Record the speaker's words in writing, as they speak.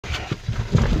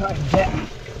Can't even get.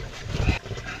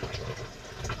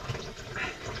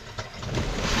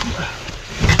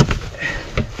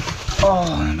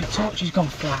 Oh, my torch has gone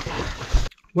flat.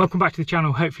 Welcome back to the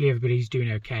channel. Hopefully everybody's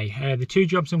doing okay. The two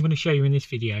jobs I'm going to show you in this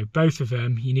video, both of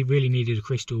them you really needed a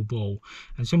crystal ball,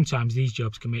 and sometimes these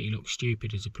jobs can make you look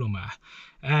stupid as a plumber.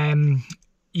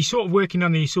 You're sort of working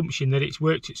on the assumption that it's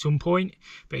worked at some point,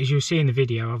 but as you'll see in the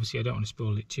video, obviously I don't want to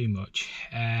spoil it too much,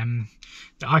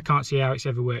 that I can't see how it's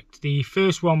ever worked. The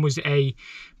first one was a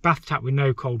bath tap with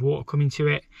no cold water coming to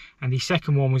it, and the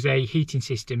second one was a heating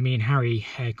system me and Harry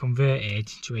converted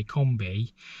to a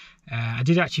combi. I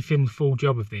did actually film the full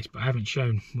job of this, but I haven't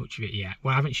shown much of it yet.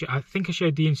 Well, I think I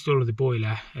showed the install of the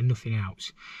boiler and nothing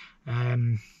else.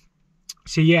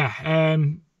 So yeah,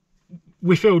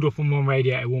 we filled up on one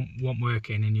radiator, wasn't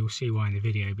working, and you'll see why in the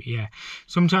video. But yeah,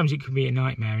 sometimes it can be a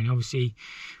nightmare, and obviously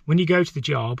when you go to the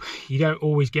job, you don't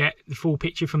always get the full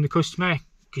picture from the customer,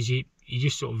 because you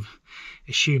just sort of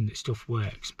assume that stuff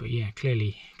works, but yeah,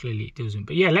 clearly it doesn't.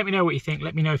 But yeah, let me know what you think.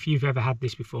 Let me know if you've ever had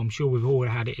this before. I'm sure we've all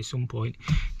had it at some point.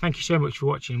 Thank you so much for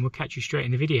watching, and we'll catch you straight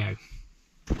in the video.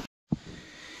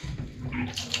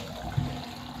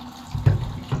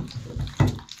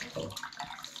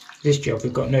 This job,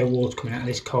 we've got no water coming out of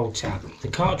this cold tap. The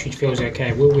cartridge feels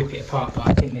okay, we'll whip it apart, but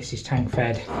I think this is tank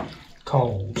fed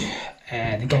cold.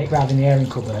 The gate valve in the airing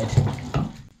cupboard,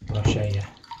 I'll show you.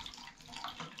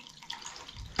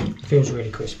 Feels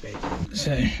really crispy.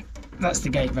 So that's the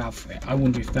gate valve for it. I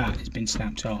wonder if that has been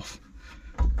snapped off.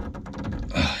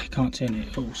 I can't turn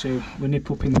it. Oh, so we'll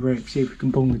nip up in the roof, see if we can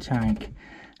bung the tank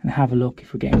and have a look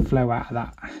if we're getting flow out of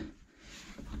that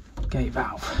gate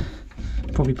valve.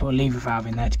 Probably put a lever valve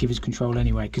in there to give us control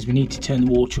anyway, because we need to turn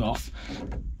the water off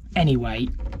anyway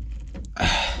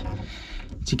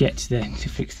to get to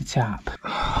fix the tap.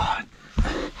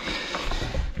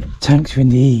 Tanks are in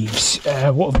the eaves.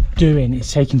 What I'm doing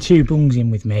is taking two bungs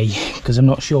in with me, because I'm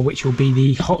not sure which will be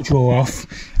the hot draw off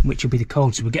and which will be the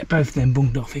cold, so we'll get both of them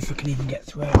bunged off if I can even get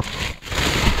through.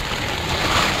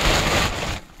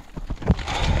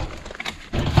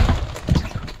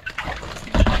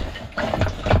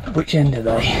 Which end are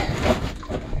they?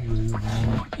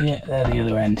 Yeah, they're the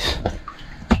other end.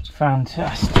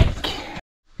 Fantastic.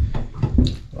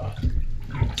 Right,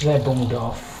 they're bunged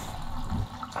off.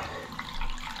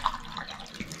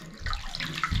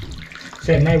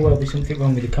 So it may well be something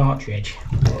wrong with the cartridge,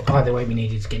 but either way we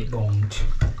needed to get it bunged.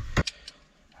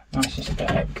 I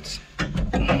suspect.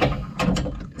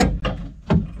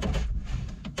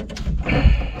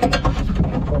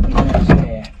 Problem is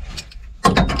here.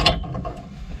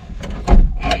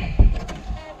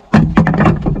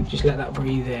 Just let that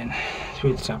breathe in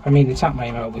through the tap. I mean, the tap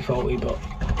may well be faulty, but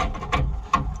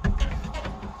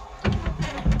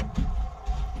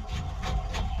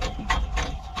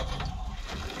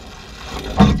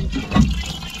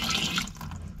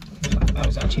that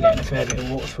was actually letting a fair bit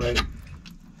of water through.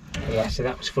 Yeah, so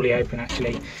that was fully open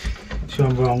actually, so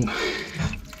I'm wrong.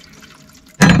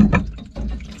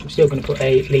 I'm still going to put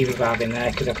a lever valve in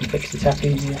there because I can fix the tap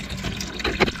easier.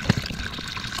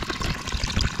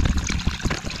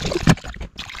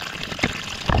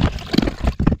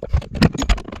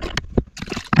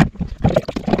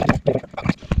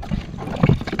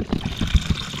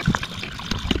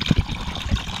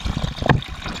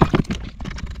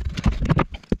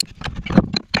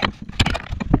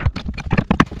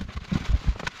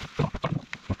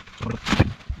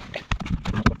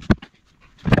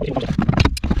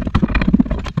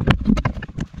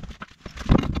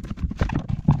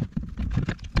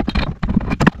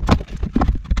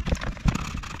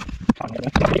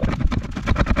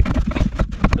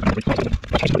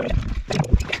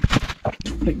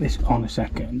 Flick this on a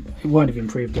second. It won't have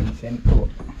improved anything, but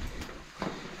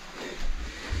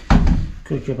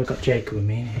good job I got Jacob with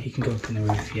me. He can go up on the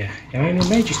roof. Yeah, I mean, we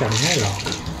may just have an airlock.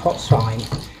 Hot's fine.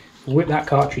 We'll whip that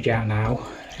cartridge out now,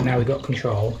 and now we've got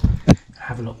control.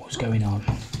 Have a look what's going on.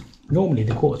 Normally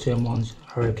the quarter turn ones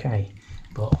are okay,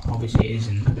 but obviously it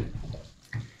isn't.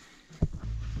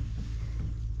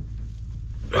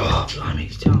 Oh, blimey,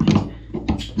 it's tight.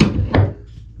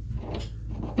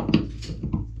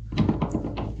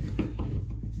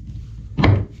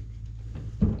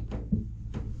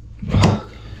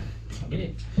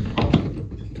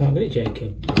 Can't get it,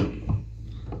 Jacob.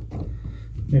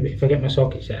 Maybe if I get my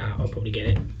socket set out, I'll probably get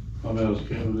it. I'll be able to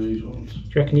get with these ones. Do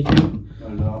you reckon you can? No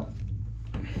doubt.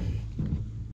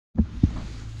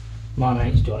 My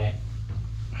mate's done it.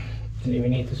 Doesn't even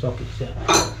need the socket set.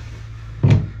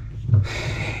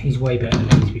 He's way better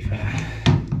than me, to be fair.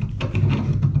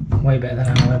 Way better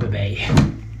than I'll ever be.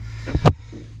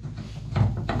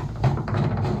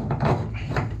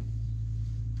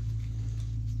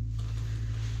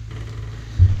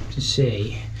 to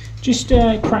see. Just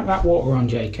crack that water on,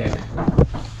 Jacob.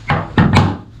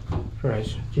 For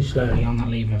us, just slowly on that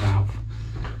lever valve.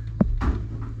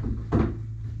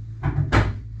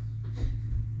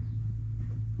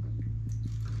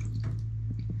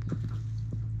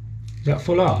 Is that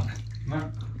full on?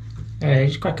 No.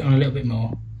 Just crack it on a little bit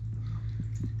more.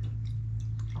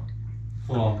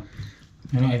 Full on.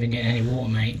 We're not even getting any water,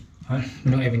 mate. We're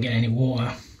not even getting any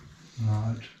water.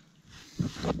 Right.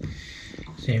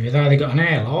 So we've either got an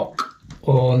airlock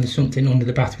or there's something under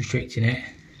the bath restricting it.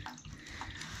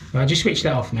 Right, just switch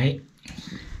that off, mate.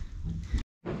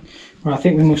 Right, I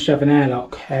think we must have an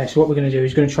airlock. So what we're going to do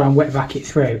is going to try and wet vac it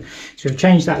through. So we've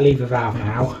changed that lever valve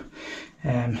now.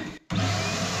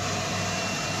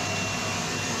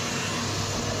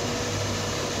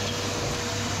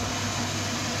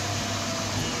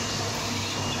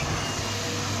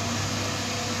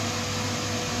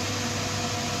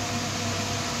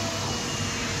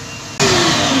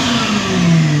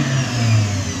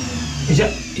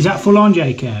 Is that full on,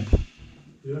 Jacob?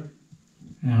 Yeah.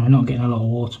 No, we're not getting a lot of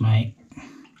water, mate.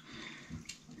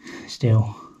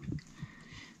 Still.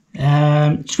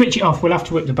 Switch it off. We'll have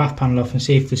to whip the bath panel off and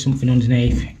see if there's something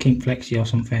underneath, kink flexi or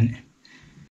something.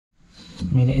 I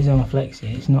mean, it is on a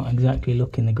flexi. It's not exactly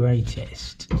looking the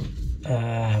greatest, but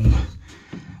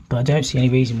I don't see any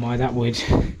reason why that would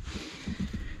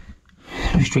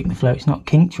restrict the flow. It's not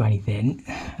kinked or anything,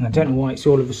 and I don't know why it's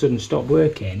all of a sudden stopped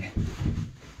working.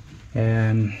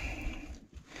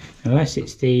 Unless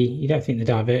it's the, you don't think the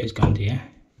diverter's gone, do you?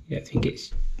 You don't think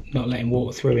it's not letting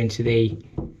water through into the...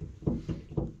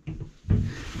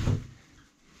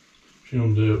 If you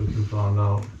undo it, we can find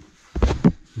out.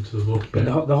 Into the bucket.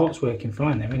 But the hot's working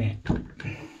fine there, isn't it?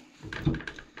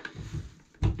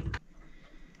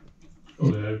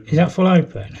 Is that full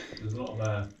open? There's not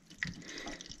there.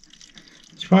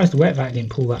 I'm surprised the wet vac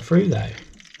didn't pull that through though.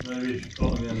 Maybe if you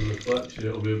put on the end of the flexi,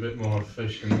 it'll be a bit more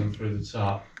efficient than through the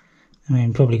tap. I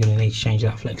mean, probably going to need to change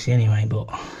that flexi anyway, but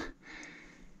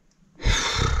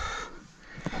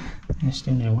there's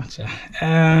still no water.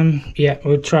 Yeah,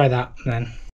 we'll try that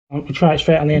then. We'll try it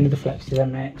straight on the end of the flexi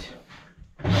then, mate.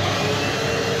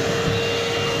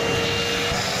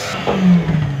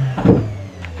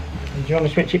 Do you want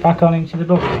to switch it back on into the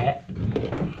bucket?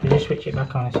 We'll just switch it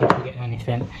back on and see if we get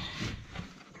anything.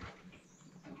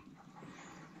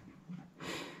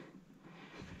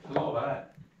 A lot of air.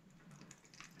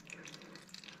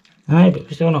 No, but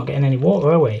we're still not getting any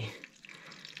water, are we?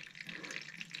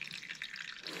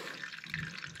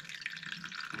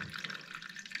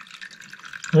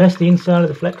 Unless the inside of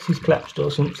the flexi's collapsed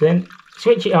or something.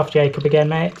 Switch it off, Jacob, again,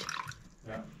 mate.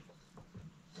 Yeah.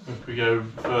 If we go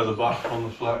further back on the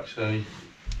flexi.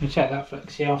 Let me check that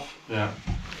flexi off. Yeah.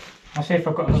 I'll see if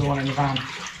I've got another one in the van.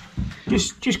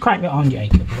 Just crank it on,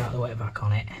 Jacob, without the wet vac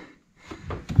on it.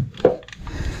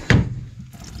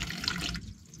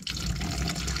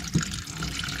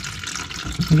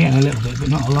 We're getting a little bit, but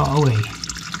not a lot, are we?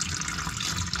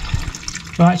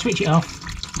 Right, switch it off.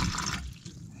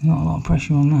 Not a lot of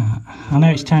pressure on that. I know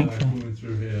it's tank for... Coming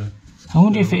through here. I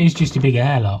wonder if it is just a big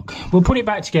airlock. We'll put it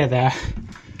back together.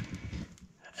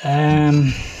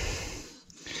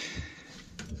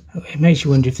 It makes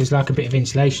you wonder if there's like a bit of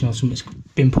insulation or something that's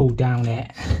been pulled down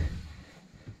it.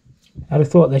 I'd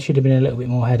have thought there should have been a little bit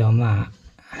more head on that.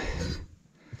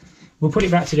 We'll put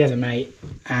it back together, mate,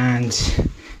 and...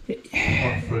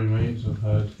 3 meters of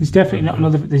head. There's definitely not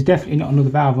another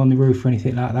valve on the roof or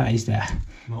anything like that, is there?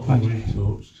 Not what we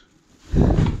touched.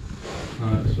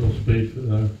 No, it's all speed for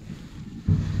though.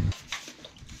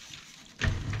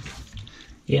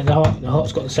 Yeah, the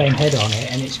hot's got the same head on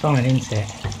it and it's fine, isn't it?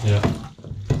 Yeah.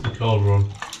 The cold run.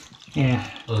 Yeah.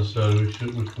 As I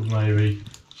said, we could maybe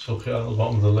suck it out the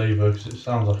bottom of the lever because it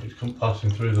sounds like it's passing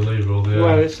through the lever all the air.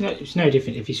 Well, it's no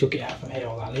different if you suck it out from here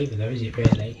or that lever though, is it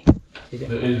really? It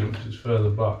isn't because it's further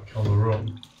back on the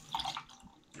run.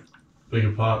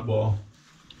 Bigger pipe bottom.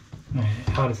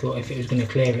 I'd have thought if it was going to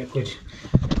clear it would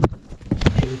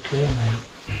clear, mate.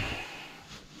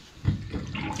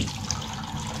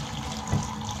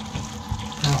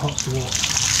 How hot's the water?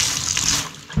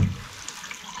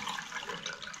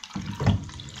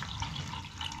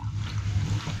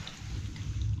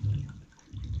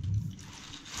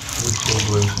 It's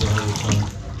bubbling so every time.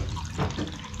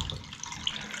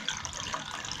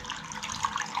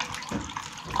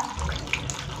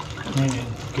 Maybe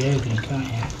gurgling, can't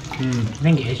you? I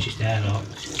think it is just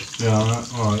airlocks. Yeah,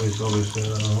 alright, it's obviously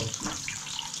airlocks.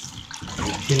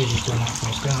 Should have just done that from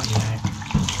the start, you know.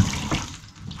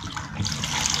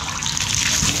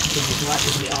 Should just wipe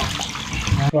this bit off.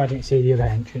 Well, I didn't see the other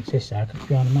entrance this side, I could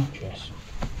be on a mattress.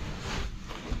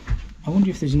 I wonder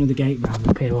if there's another gate valve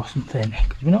up here or something,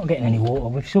 because we're not getting any water.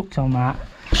 We've sucked on that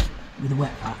with a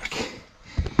wet vac.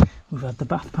 We've had the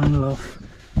bath panel off.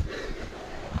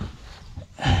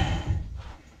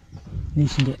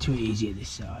 These can get to it easier this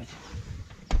side.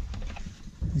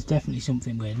 There's definitely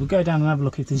something weird. We'll go down and have a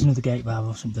look if there's another gate valve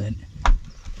or something.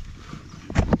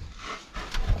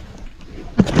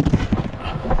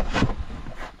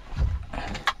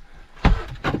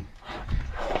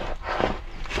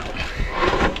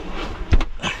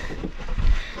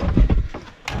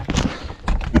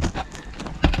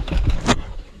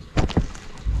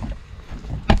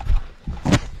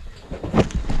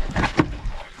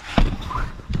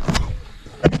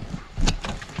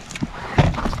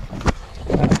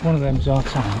 One of them's our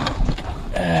tank.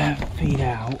 Feed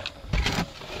out.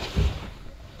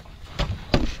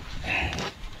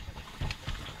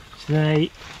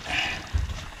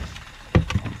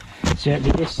 So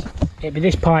it'd be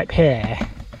this pipe here.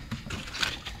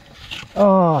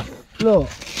 Oh, look,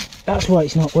 that's why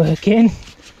it's not working.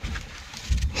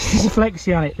 There's a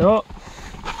flexi on it, look,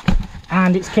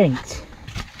 and it's kinked.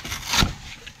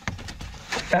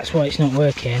 That's why it's not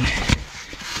working.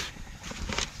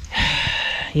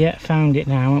 Yeah, found it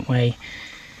now, haven't we?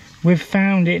 We've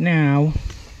found it now.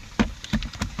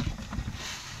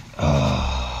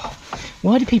 Oh,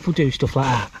 why do people do stuff like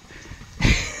that?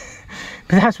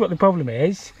 But that's what the problem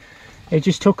is. It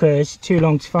just took us too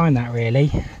long to find that,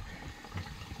 really.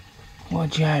 What a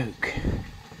joke.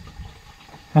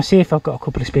 I'll see if I've got a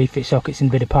couple of speed fit sockets and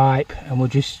a bit of pipe, and we'll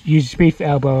just use a speed fit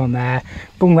elbow on there,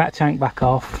 bung that tank back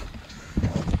off.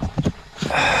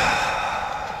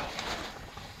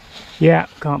 Yeah,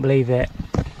 can't believe it.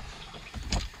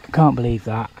 Can't believe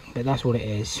that, but that's what it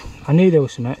is. I knew there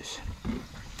was some nuts.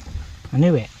 I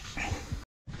knew it.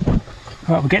 Right,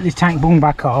 we'll get this tank bung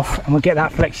back off and we'll get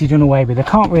that flexi done away with. I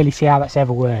can't really see how that's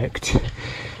ever worked,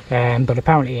 but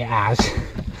apparently it has.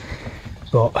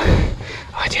 But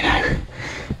I don't know.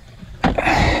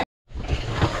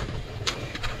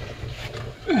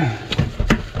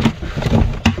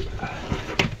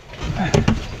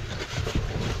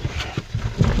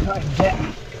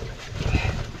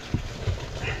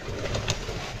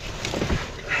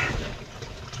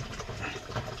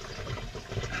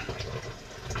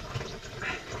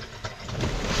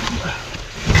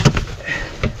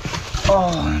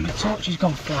 Oh, my torch has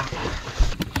gone flat.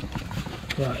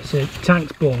 Right, so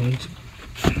tank's bunged.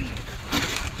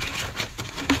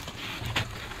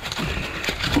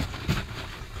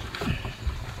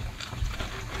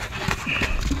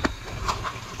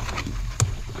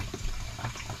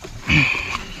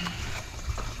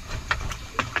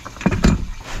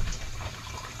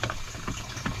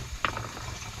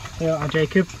 You all right,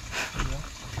 Jacob?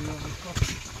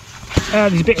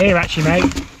 There's a bit here actually,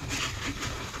 mate.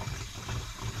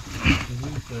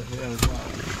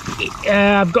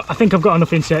 I think I've got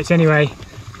enough inserts anyway,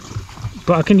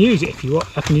 but I can use it if you want.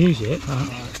 I can use it.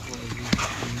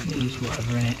 Use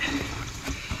whatever in it.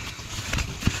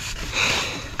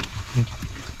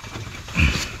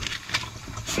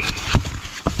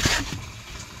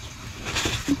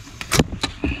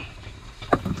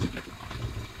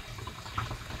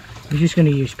 I'm just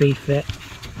going to use speed fit.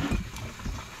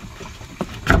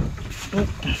 Oh,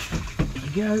 there we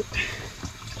go.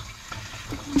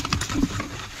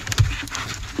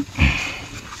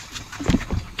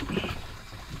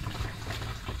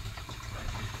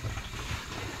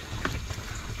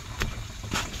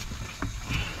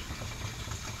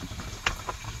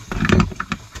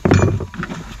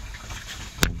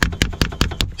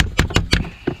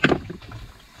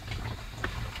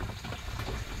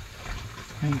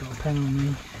 I ain't got a pen on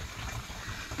me.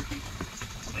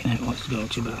 We know what's to go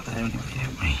to about there anyway,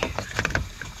 don't we?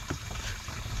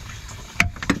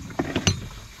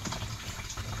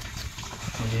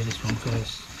 I'll do this one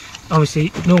first.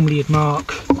 Obviously, normally you'd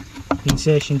mark the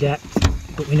insertion depth,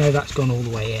 but we know that's gone all the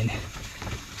way in.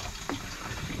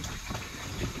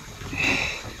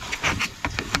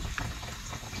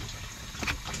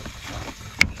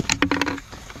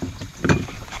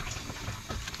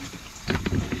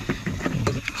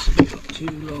 Too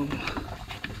long.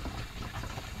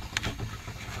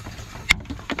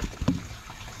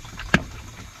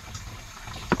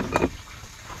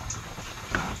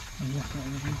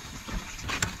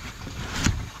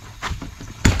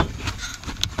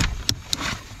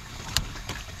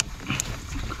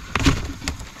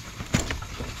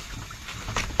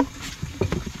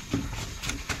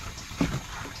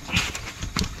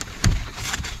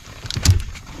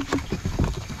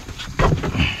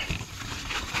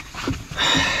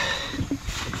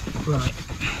 Right,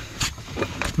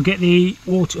 we'll get the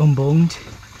water unbunged.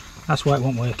 That's why it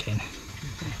won't work in.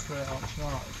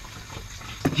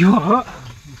 You what?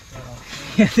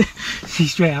 Yeah, see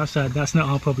straight outside, that's not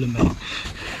our problem, mate.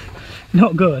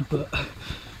 Not good, but...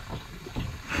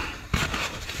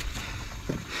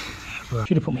 Right.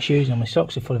 Should have put my shoes on, my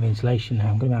socks are full of insulation now,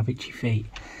 I'm going to have itchy feet.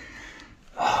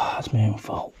 Oh, that's my own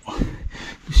fault.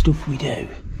 The stuff we do.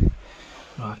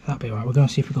 Right, that'll be alright, we're going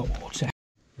to see if we've got water.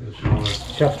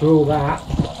 So after all that,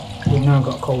 we've now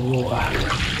got cold water.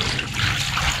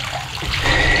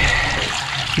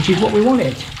 Which is what we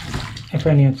wanted. If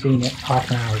only I'd seen it half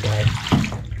an hour ago.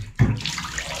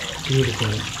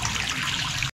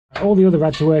 Beautiful. All the other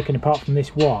rads are working apart from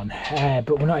this one,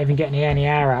 but we're not even getting any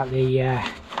air out the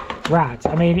rad.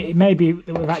 I mean, it may be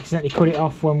that we've accidentally cut it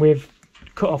off when we've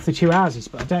cut off the two houses,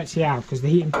 but I don't see how, because the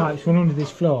heating pipes run under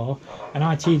this floor and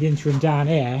I teed into them down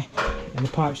here and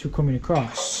the pipes were coming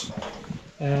across.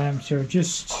 So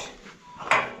just,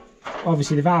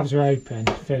 obviously the valves are open,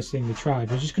 first thing we tried.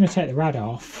 We're just going to take the rad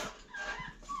off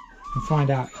and find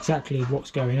out exactly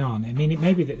what's going on. I mean, it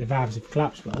may be that the valves have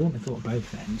collapsed, but I wouldn't have thought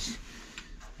both ends.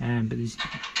 But there's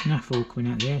enough all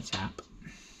coming out the air tap.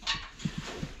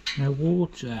 No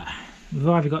water. We've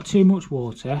either got too much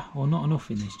water or not enough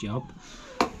in this job.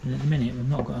 And at the minute we've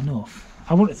not got enough.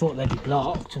 I wouldn't have thought they'd be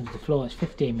blocked under the floor. It's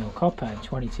 15mm copper and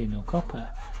 22mm copper.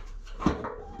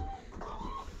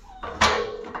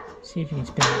 See if you can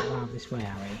spin that valve this way,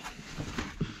 Harry.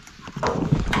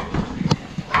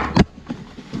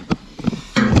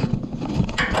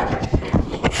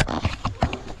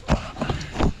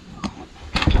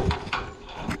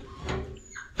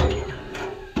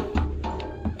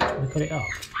 Cut it off.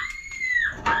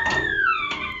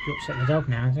 You upset the dog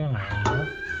now, don't I?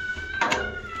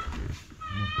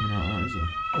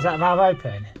 Is that valve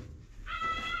open?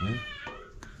 Yeah.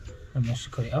 We must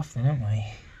have cut it off then, haven't we?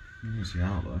 You don't see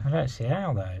how though. I don't see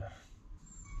how though.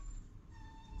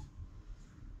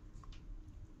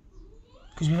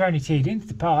 Because we've only teed into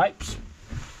the pipes.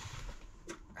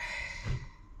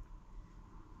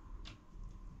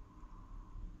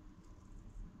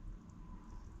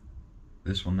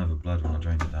 This one never bled when I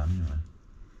drained it down anyway. Do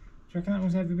you reckon that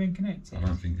one's ever been connected? I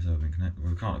don't think it's ever been connected.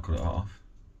 Well, we can't have cut it off.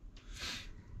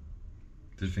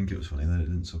 Did think it was funny that it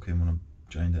didn't suck in when I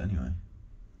drained it anyway.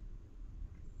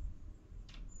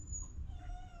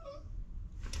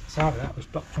 So that was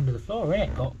blocked under the floor,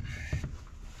 innit? But I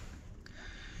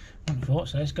wouldn't have thought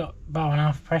so. It's got bar and a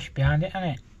half pressure behind it,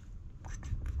 hasn't it?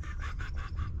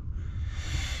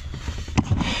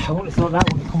 I wouldn't have thought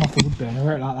that wouldn't come off the wood burner,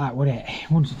 work like that, would it?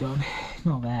 Once it's done, it's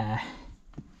not there.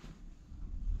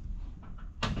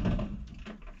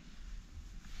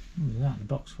 What was that? The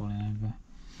box falling over.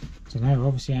 So no,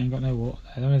 obviously I ain't got no water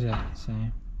there, though, is it? So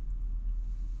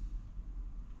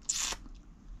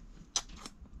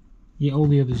yeah, all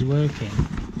the others are working.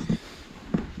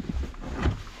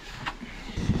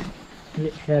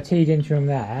 Literally, I teed into them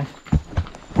there.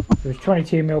 There was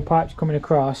 22mm pipes coming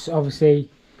across, obviously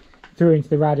through into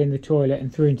the rad in the toilet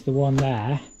and through into the one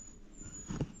there,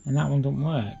 and that one doesn't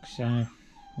work, so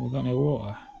we've got no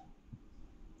water.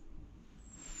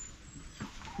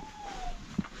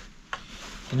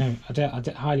 No,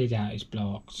 I highly doubt it's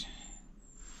blocked.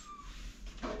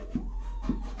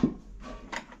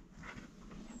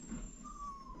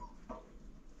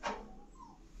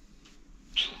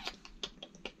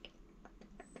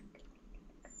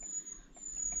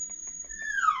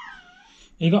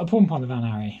 You got a pump on the van,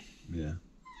 Harry? Yeah.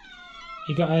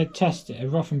 You got a tester, a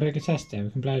Rothenberger tester, we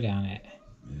can blow down it?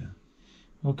 Yeah.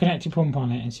 We'll connect a pump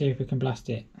on it and see if we can blast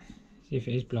it. See if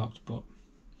it is blocked, but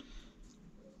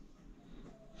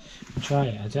I'll try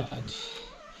it.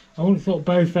 I wouldn't have thought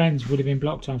both ends would have been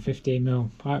blocked on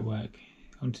 15mm pipework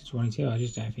onto 22. I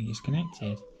just don't think it's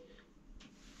connected.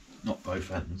 Not both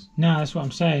ends. No, that's what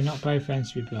I'm saying, not both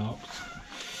ends to be blocked.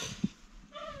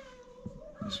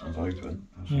 This one's open.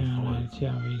 Yeah, I know, the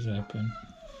TRV's open.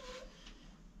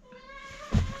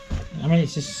 I mean,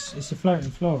 it's a floating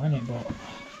floor, isn't it? But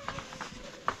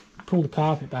pull the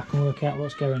carpet back and work out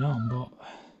what's going on. But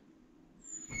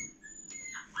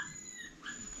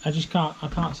I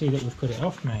can't see that we've cut it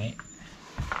off, mate.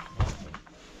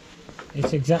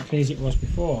 It's exactly as it was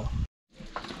before.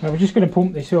 Well, we're just going to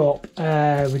pump this up.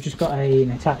 We've just got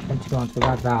an attachment to go onto the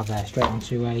rad valve there, straight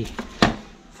onto a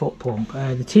foot pump.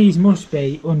 The T's must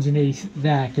be underneath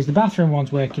there because the bathroom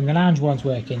one's working, the lounge one's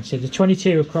working, so the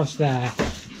 22 across there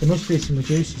must be some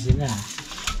reducers in there.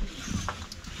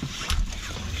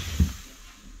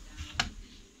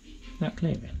 That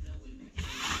clearing?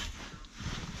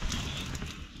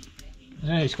 I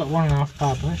don't know, it's got 1.5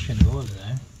 power pressure in the water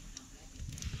though.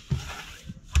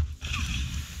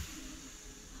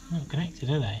 Not connected,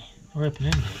 are they? Or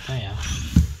open-ended, they are.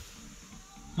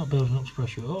 Not building up to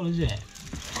pressure at all, is it?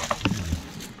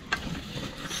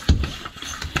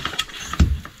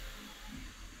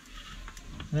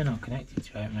 They're not connected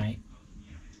to it, mate.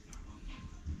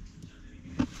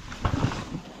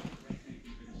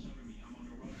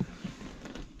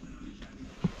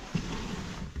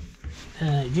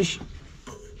 Just...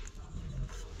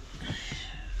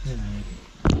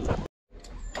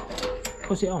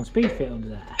 What's it on? Speed fit under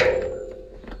there?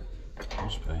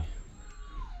 Must be.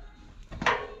 I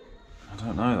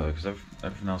don't know though, because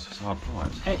everything else is hard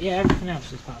pipes. Yeah, everything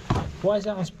else is hard pipe. Why is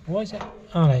that on? Why is that?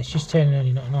 Oh no, it's just turning on,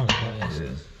 you're not on olive. Like It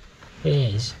is. It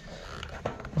is.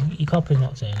 Your copper's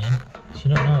not turning, so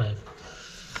you're not on olive.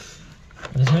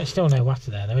 There's still no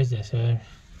water there though, is there? So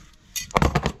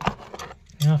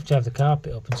you have to have the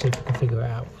carpet up and see if we can figure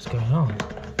out what's going on. Right,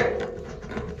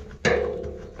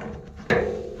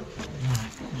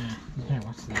 yeah, there's no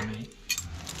water there, mate.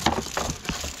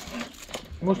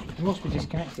 Must be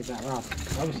disconnected that rod,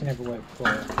 because obviously never worked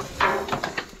before.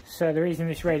 So the reason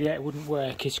this radiator wouldn't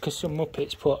work is because some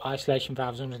muppets put isolation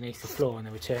valves underneath the floor and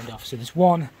they were turned off. So there's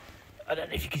one, I don't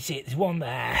know if you can see it, there's one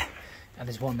there and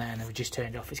there's one there and they were just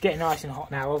turned off. It's getting nice and hot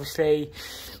now. Obviously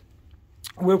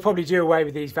we'll probably do away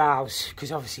with these valves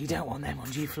because obviously you don't want them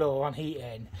on G-floor on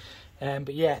heating.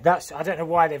 But yeah, I don't know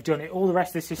why they've done it. All the rest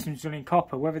of the system's done in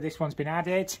copper. Whether this one's been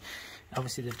added,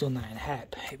 obviously they've done that in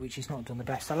HEP, which is not done the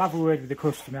best. I'll have a word with the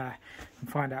customer and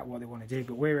find out what they want to do,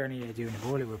 but we're only here doing a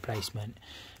boiler replacement.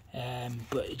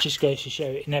 But it just goes to show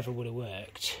it never would have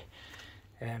worked.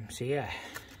 So yeah,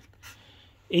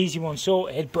 easy one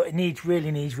sorted, but it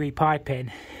really needs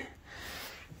repiping.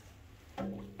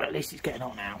 But at least it's getting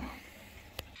on now.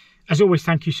 As always,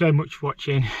 thank you so much for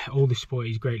watching. All the support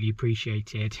is greatly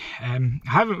appreciated. I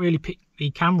haven't really picked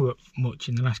the camera up much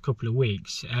in the last couple of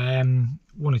weeks. One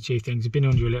or two things. I've been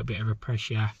under a little bit of a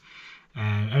pressure.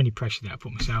 Only pressure that I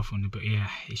put myself under, but yeah,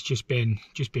 it's just been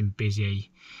busy.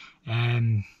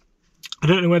 I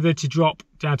don't know whether to drop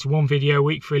down to 1 video a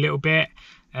week for a little bit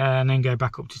and then go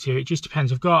back up to 2. It just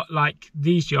depends. I've got, like,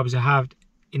 these jobs I have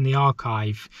in the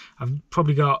archive. I've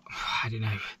probably got, I don't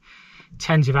know,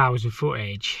 tens of hours of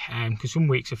footage, because some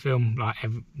weeks I film like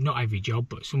not every job,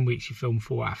 but some weeks you film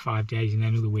 4 out of 5 days, and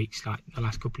then other weeks, like the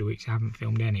last couple of weeks, I haven't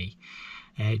filmed any.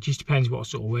 It just depends what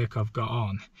sort of work I've got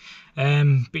on.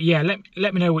 But yeah,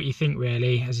 let me know what you think,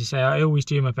 really. As I say, I always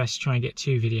do my best to try and get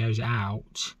 2 videos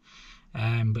out.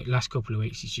 But last couple of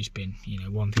weeks it's just been, you know,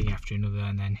 one thing after another,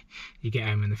 and then you get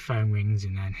home and the phone rings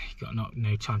and then you've got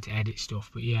no time to edit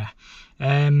stuff. But yeah,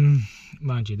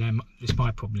 mind you, it's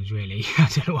my problems really. I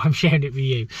don't know why I'm sharing it with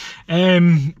you.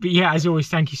 But yeah, as always,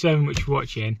 thank you so much for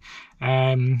watching.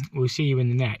 We'll see you in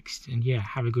the next, and yeah,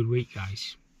 have a good week,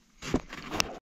 guys.